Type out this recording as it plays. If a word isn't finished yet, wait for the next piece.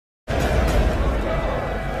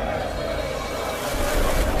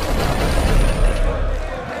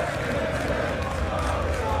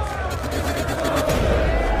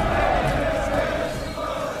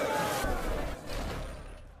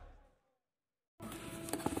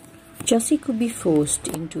Chelsea could be forced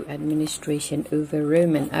into administration over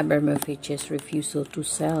Roman Abramovich's refusal to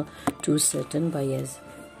sell to certain buyers.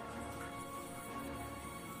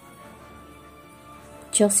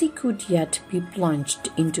 Chelsea could yet be plunged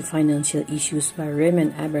into financial issues by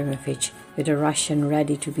Roman Abramovich, with a Russian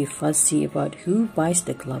ready to be fussy about who buys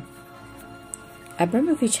the club.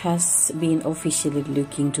 Abramovich has been officially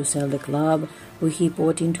looking to sell the club, who he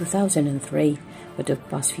bought in 2003, but the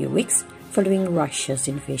past few weeks, following Russia's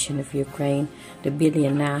invasion of Ukraine, the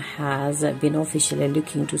billionaire has been officially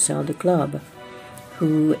looking to sell the club,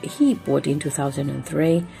 who he bought in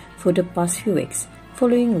 2003, for the past few weeks,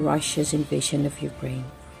 following Russia's invasion of Ukraine.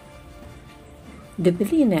 The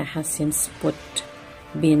billionaire has since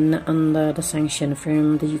been under the sanction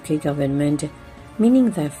from the UK government,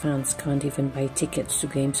 meaning their fans can't even buy tickets to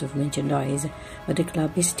games of merchandise, but the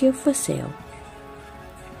club is still for sale.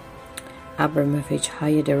 Abramovich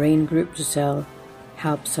hired a Raine Group to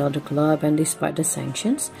help sell the club, and despite the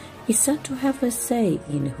sanctions, is said to have a say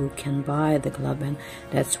in who can buy the club, and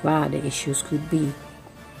that's where the issues could be.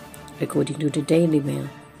 According to the Daily Mail,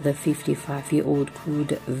 the 55-year-old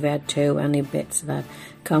could veto any bids that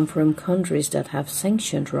come from countries that have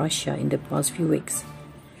sanctioned Russia in the past few weeks.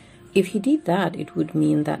 If he did that, it would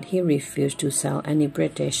mean that he refused to sell any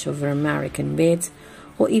British or American bids,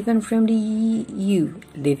 or even from the EU,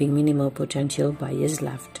 leaving minimal potential buyers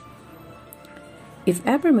left. If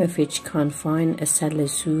Abramovich can't find a settler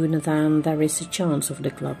soon, then there is a chance of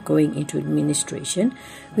the club going into administration,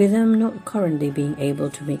 with them not currently being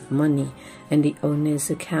able to make money and the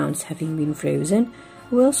owners' accounts having been frozen,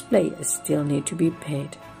 whilst players still need to be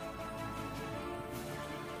paid.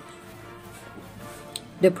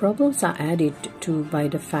 The problems are added to by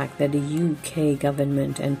the fact that the UK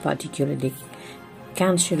government, and particularly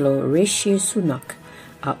Chancellor Rishi Sunak,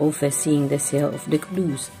 are overseeing the sale of the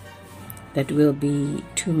clubs. That will be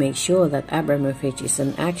to make sure that Abramovich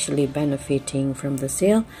isn't actually benefiting from the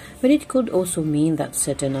sale, but it could also mean that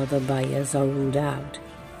certain other buyers are ruled out.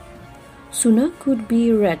 Sunak could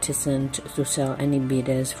be reticent to sell any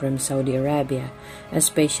bidders from Saudi Arabia,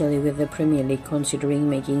 especially with the Premier League considering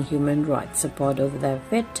making human rights a part of their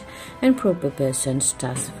fit and proper person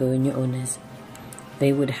status for new owners.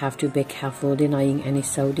 They would have to be careful denying any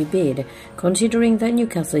Saudi bid, considering that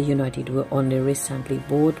Newcastle United were only recently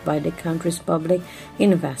bought by the country's public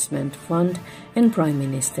investment fund, and Prime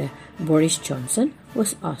Minister Boris Johnson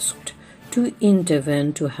was asked to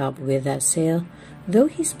intervene to help with that sale, though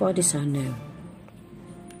his part is unknown.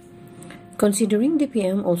 Considering the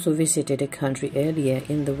PM also visited the country earlier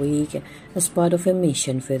in the week as part of a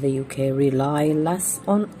mission for the UK rely less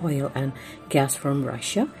on oil and gas from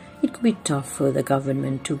Russia, it could be tough for the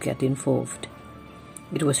government to get involved.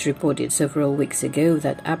 It was reported several weeks ago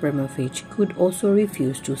that Abramovich could also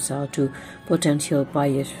refuse to sell to potential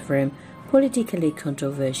buyers from politically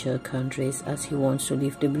controversial countries, as he wants to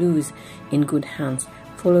leave the Blues in good hands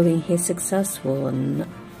following his successful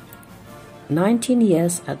 19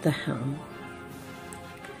 years at the helm.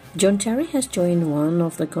 John Terry has joined one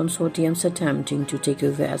of the consortiums attempting to take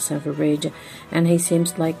over at Stamford Bridge, and he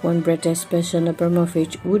seems like one British person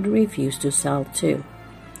Abramovich would refuse to sell to.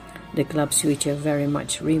 The club's future very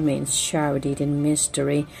much remains shrouded in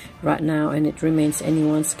mystery right now, and it remains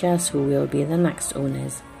anyone's guess who will be the next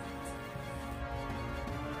owners.